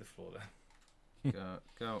you take the floor then.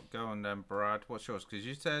 Go on then, Brad. What's yours? Because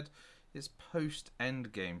you said it's post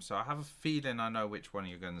Endgame, so I have a feeling I know which one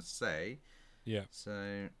you're going to say. Yeah.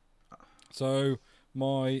 So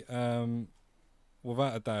my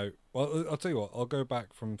without a doubt. Well, I'll tell you what. I'll go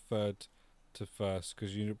back from third to first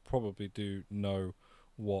because you probably do know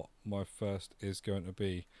what my first is going to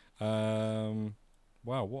be. Wow,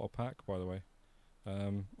 what a pack, by the way.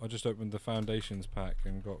 I just opened the Foundations pack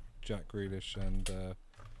and got Jack Grealish and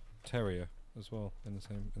Terrier as well in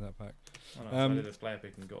that pack. I did this player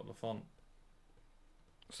pick and got Lafont.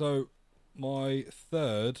 So my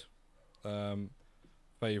third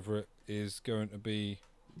favourite is going to be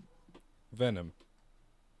Venom.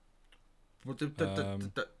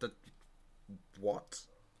 What?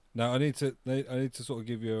 Now I need to sort of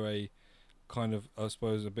give you a kind of, I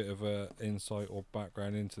suppose, a bit of a insight or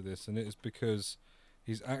background into this, and it is because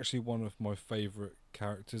he's actually one of my favourite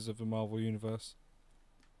characters of the Marvel Universe.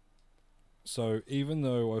 So even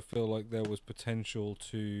though I feel like there was potential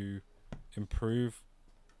to improve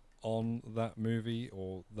on that movie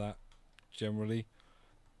or that generally,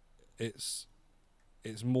 it's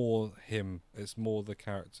more him. It's more the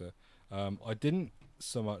character. I didn't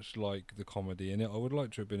so much like the comedy in it. I would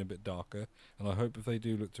like to have been a bit darker, and I hope if they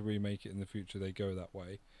do look to remake it in the future, they go that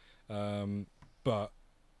way. But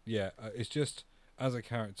yeah, it's just as a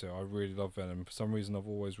character, I really love Venom. For some reason, I've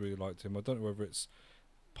always really liked him. I don't know whether it's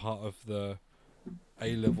part of the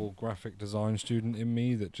A-level graphic design student in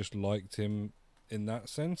me that just liked him in that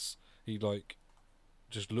sense. He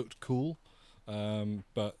just looked cool.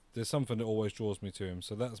 But there's something that always draws me to him,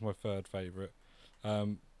 so that's my third favourite.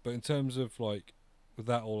 But in terms of with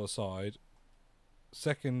that all aside,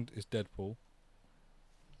 second is Deadpool.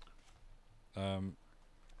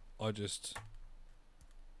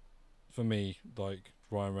 For me,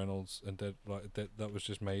 Ryan Reynolds and that was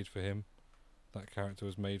just made for him. That character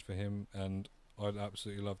was made for him, and I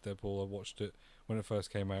absolutely love Deadpool. I watched it when it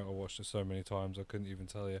first came out. I watched it so many times I couldn't even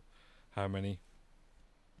tell you how many.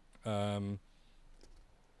 I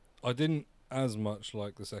didn't as much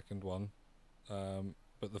like the second one,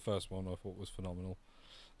 but the first one I thought was phenomenal.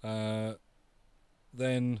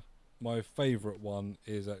 Then my favourite one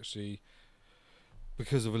is actually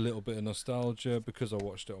because of a little bit of nostalgia, because I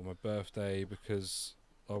watched it on my birthday, because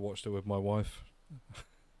I watched it with my wife,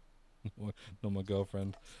 not my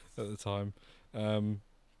girlfriend at the time,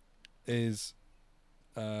 is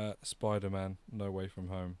Spider-Man No Way From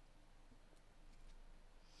Home.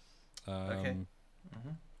 Okay.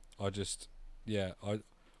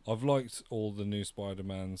 I've liked all the new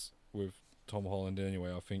Spider-Mans with Tom Holland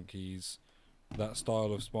anyway. I think he's that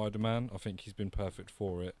style of Spider-Man. I think he's been perfect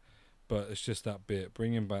for it. But it's just that bit,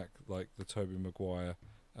 bringing back the Tobey Maguire,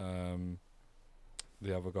 the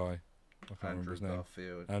other guy, I can't remember his name.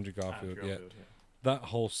 Andrew Garfield. Yeah. That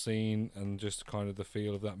whole scene and just kind of the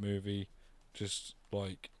feel of that movie, just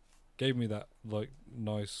gave me that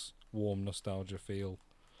nice warm nostalgia feel.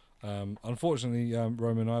 Unfortunately,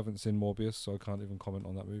 Roman, I haven't seen Morbius, so I can't even comment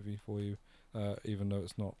on that movie for you, even though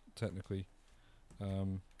it's not technically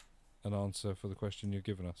an answer for the question you've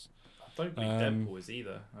given us. I don't believe Deadpool is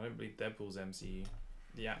either. I don't believe Deadpool's MCU,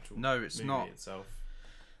 the actual it's movie not itself.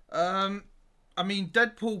 I mean,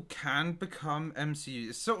 Deadpool can become MCU.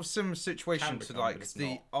 It's sort of similar situation to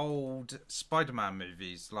the old Spider-Man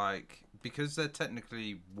movies, because they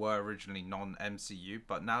technically were originally non-MCU,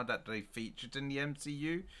 but now that they featured in the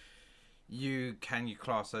MCU, you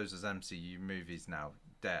class those as MCU movies now?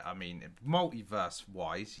 I mean,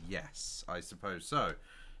 multiverse-wise, yes, I suppose so.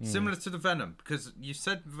 Similar to the Venom, because you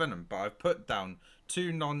said Venom, but I've put down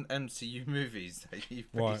 2 non-MCU movies that you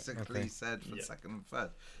basically said for second and third.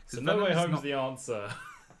 So No Way Home is the answer.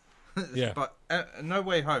 Yeah. But No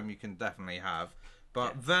Way Home you can definitely have.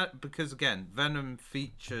 But because, again, Venom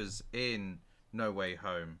features in No Way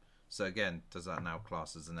Home. So, again, does that now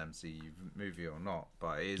class as an MCU movie or not?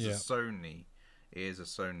 But it is a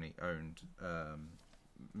Sony-owned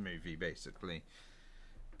movie, basically.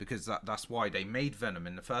 Because that's why they made Venom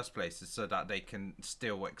in the first place, is so that they can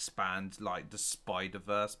still expand the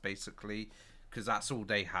Spider-Verse, basically, because that's all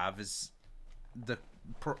they have is the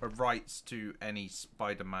rights to any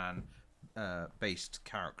Spider-Man based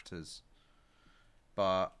characters.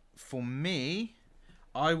 But for me,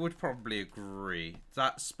 I would probably agree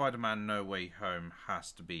that Spider-Man No Way Home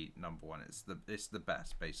has to be number one. It's the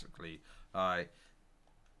best, basically.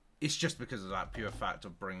 It's just because of that pure fact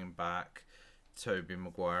of bringing back Tobey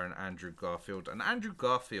Maguire and Andrew Garfield. And Andrew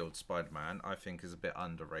Garfield Spider-Man, I think, is a bit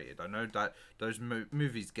underrated. I know that those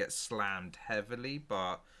movies get slammed heavily,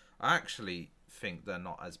 but I actually think they're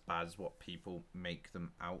not as bad as what people make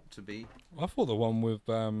them out to be. I thought the one with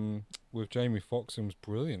Jamie Foxx was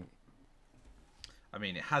brilliant. I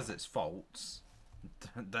mean, it has its faults.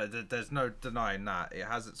 There's no denying that. It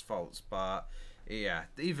has its faults, but yeah,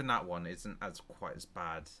 even that one isn't quite as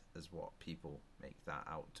bad as what people make that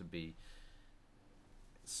out to be.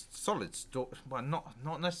 Solid story. Well,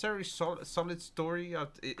 not necessarily solid story.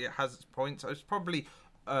 It has its points. It's probably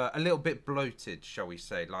a little bit bloated, shall we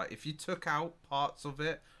say? If you took out parts of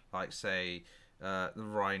it, say the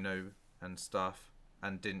Rhino and stuff,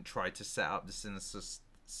 and didn't try to set up the Sinister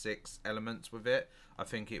Six elements with it, I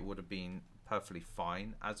think it would have been perfectly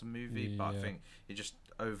fine as a movie. Yeah. But I think it just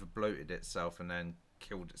over bloated itself and then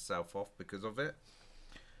killed itself off because of it.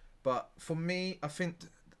 But for me, I think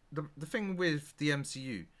the thing with the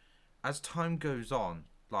MCU, as time goes on,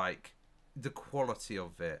 the quality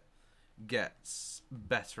of it gets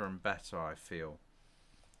better and better, I feel.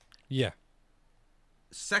 Yeah.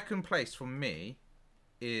 Second place for me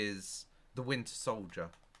is The Winter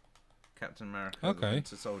Soldier. Captain America: The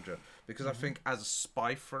Winter Soldier, because I think as a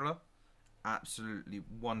spy thriller, absolutely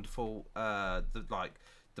wonderful.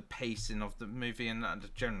 The pacing of the movie, and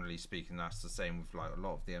generally speaking, that's the same with like a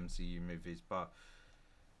lot of the MCU movies. But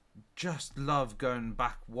just love going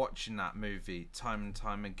back watching that movie time and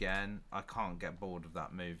time again. I can't get bored of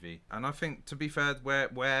that movie, and I think, to be fair, where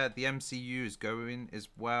the MCU is going as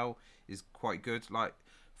well is quite good. Like,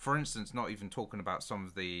 for instance, not even talking about some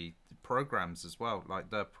of the programs as well. Like,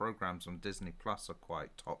 the programs on Disney Plus are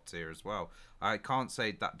quite top tier as well. I can't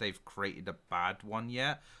say that they've created a bad one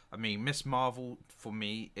yet. I mean, Miss Marvel for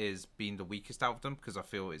me is being the weakest out of them, because I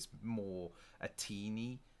feel it's more a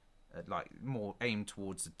teeny, like more aimed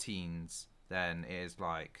towards the teens than it is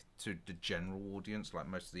like to the general audience, like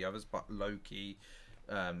most of the others. But Loki,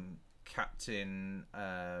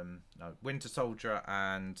 Winter Soldier,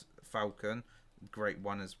 and Falcon, great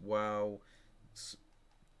one as well. It's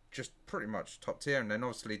just pretty much top tier. And then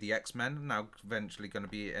obviously the X-Men now eventually going to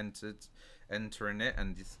be entering it,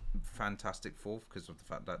 and it's Fantastic Four, because of the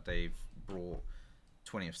fact that they've brought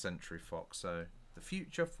 20th Century Fox. So the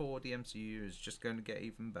future for the MCU is just going to get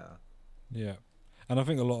even better. Yeah, and I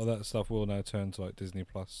think a lot of that stuff will now turn to like Disney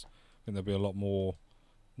Plus. I think there'll be a lot more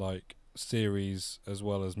like series as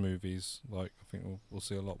well as movies. Like, I think we'll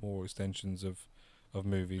see a lot more extensions of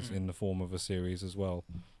movies in the form of a series as well.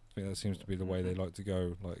 I think that seems to be the way they like to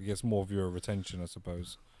go. Like, it gets more viewer retention, I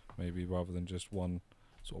suppose, maybe, rather than just one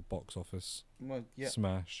sort of box office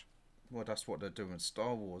smash. Well, that's what they're doing with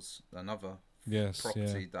Star Wars, another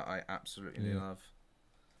property that I absolutely love.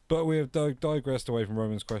 But we have digressed away from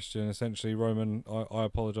Roman's question. Essentially, Roman, I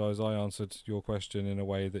apologise. I answered your question in a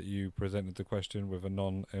way that you presented the question with a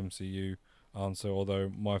non-MCU answer,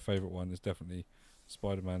 although my favourite one is definitely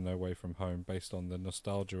Spider-Man No Way From Home, based on the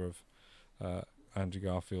nostalgia of Andrew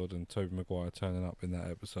Garfield and Tobey Maguire turning up in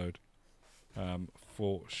that episode,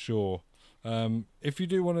 for sure. If you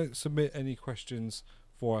do want to submit any questions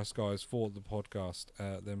for us, guys, for the podcast,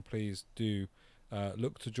 then please do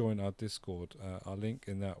look to join our Discord. Our link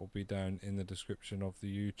in that will be down in the description of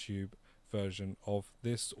the YouTube version of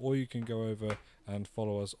this, or you can go over and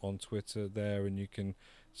follow us on Twitter there, and you can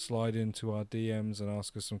slide into our DMs and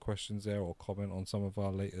ask us some questions there, or comment on some of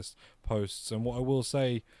our latest posts. And what I will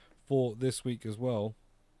say for this week as well,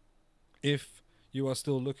 if you are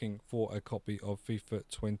still looking for a copy of FIFA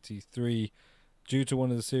 23, due to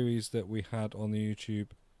one of the series that we had on the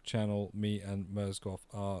YouTube channel, me and Merzgoff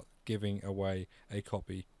are giving away a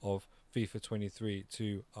copy of FIFA 23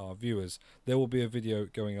 to our viewers. There will be a video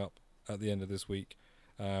going up at the end of this week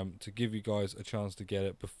to give you guys a chance to get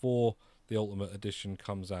it before the Ultimate Edition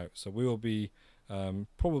comes out. So we will be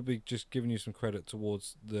probably just giving you some credit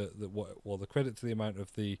towards the credit to the amount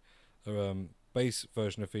of the base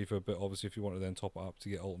version of FIFA, but obviously if you want to then top it up to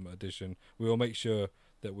get Ultimate Edition, we will make sure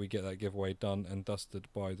that we get that giveaway done and dusted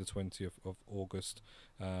by the 20th of August,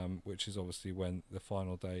 which is obviously when the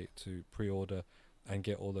final day to pre-order and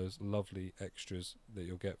get all those lovely extras that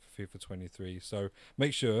you'll get for FIFA 23. So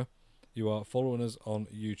make sure you are following us on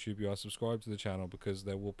YouTube, you are subscribed to the channel, because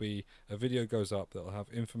there will be a video goes up that will have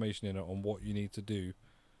information in it on what you need to do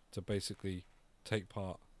to basically take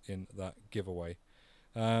part in that giveaway.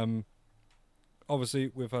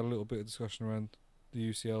 Obviously, we've had a little bit of discussion around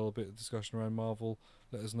the UCL, a bit of discussion around Marvel.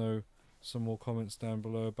 Let us know some more comments down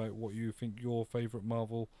below about what you think your favourite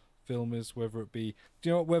Marvel film is, whether it be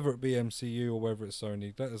whether it be MCU or whether it's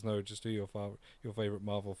Sony. Let us know just who your favourite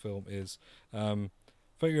Marvel film is.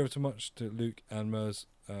 Thank you ever so much to Luke and Mers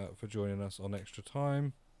for joining us on Extra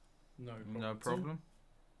Time. No problem.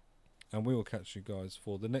 And we will catch you guys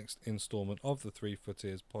for the next instalment of the 3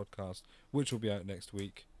 Footiers podcast, which will be out next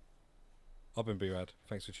week. I've been B-Rad.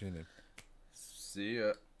 Thanks for tuning in. See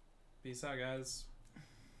ya. Peace out, guys.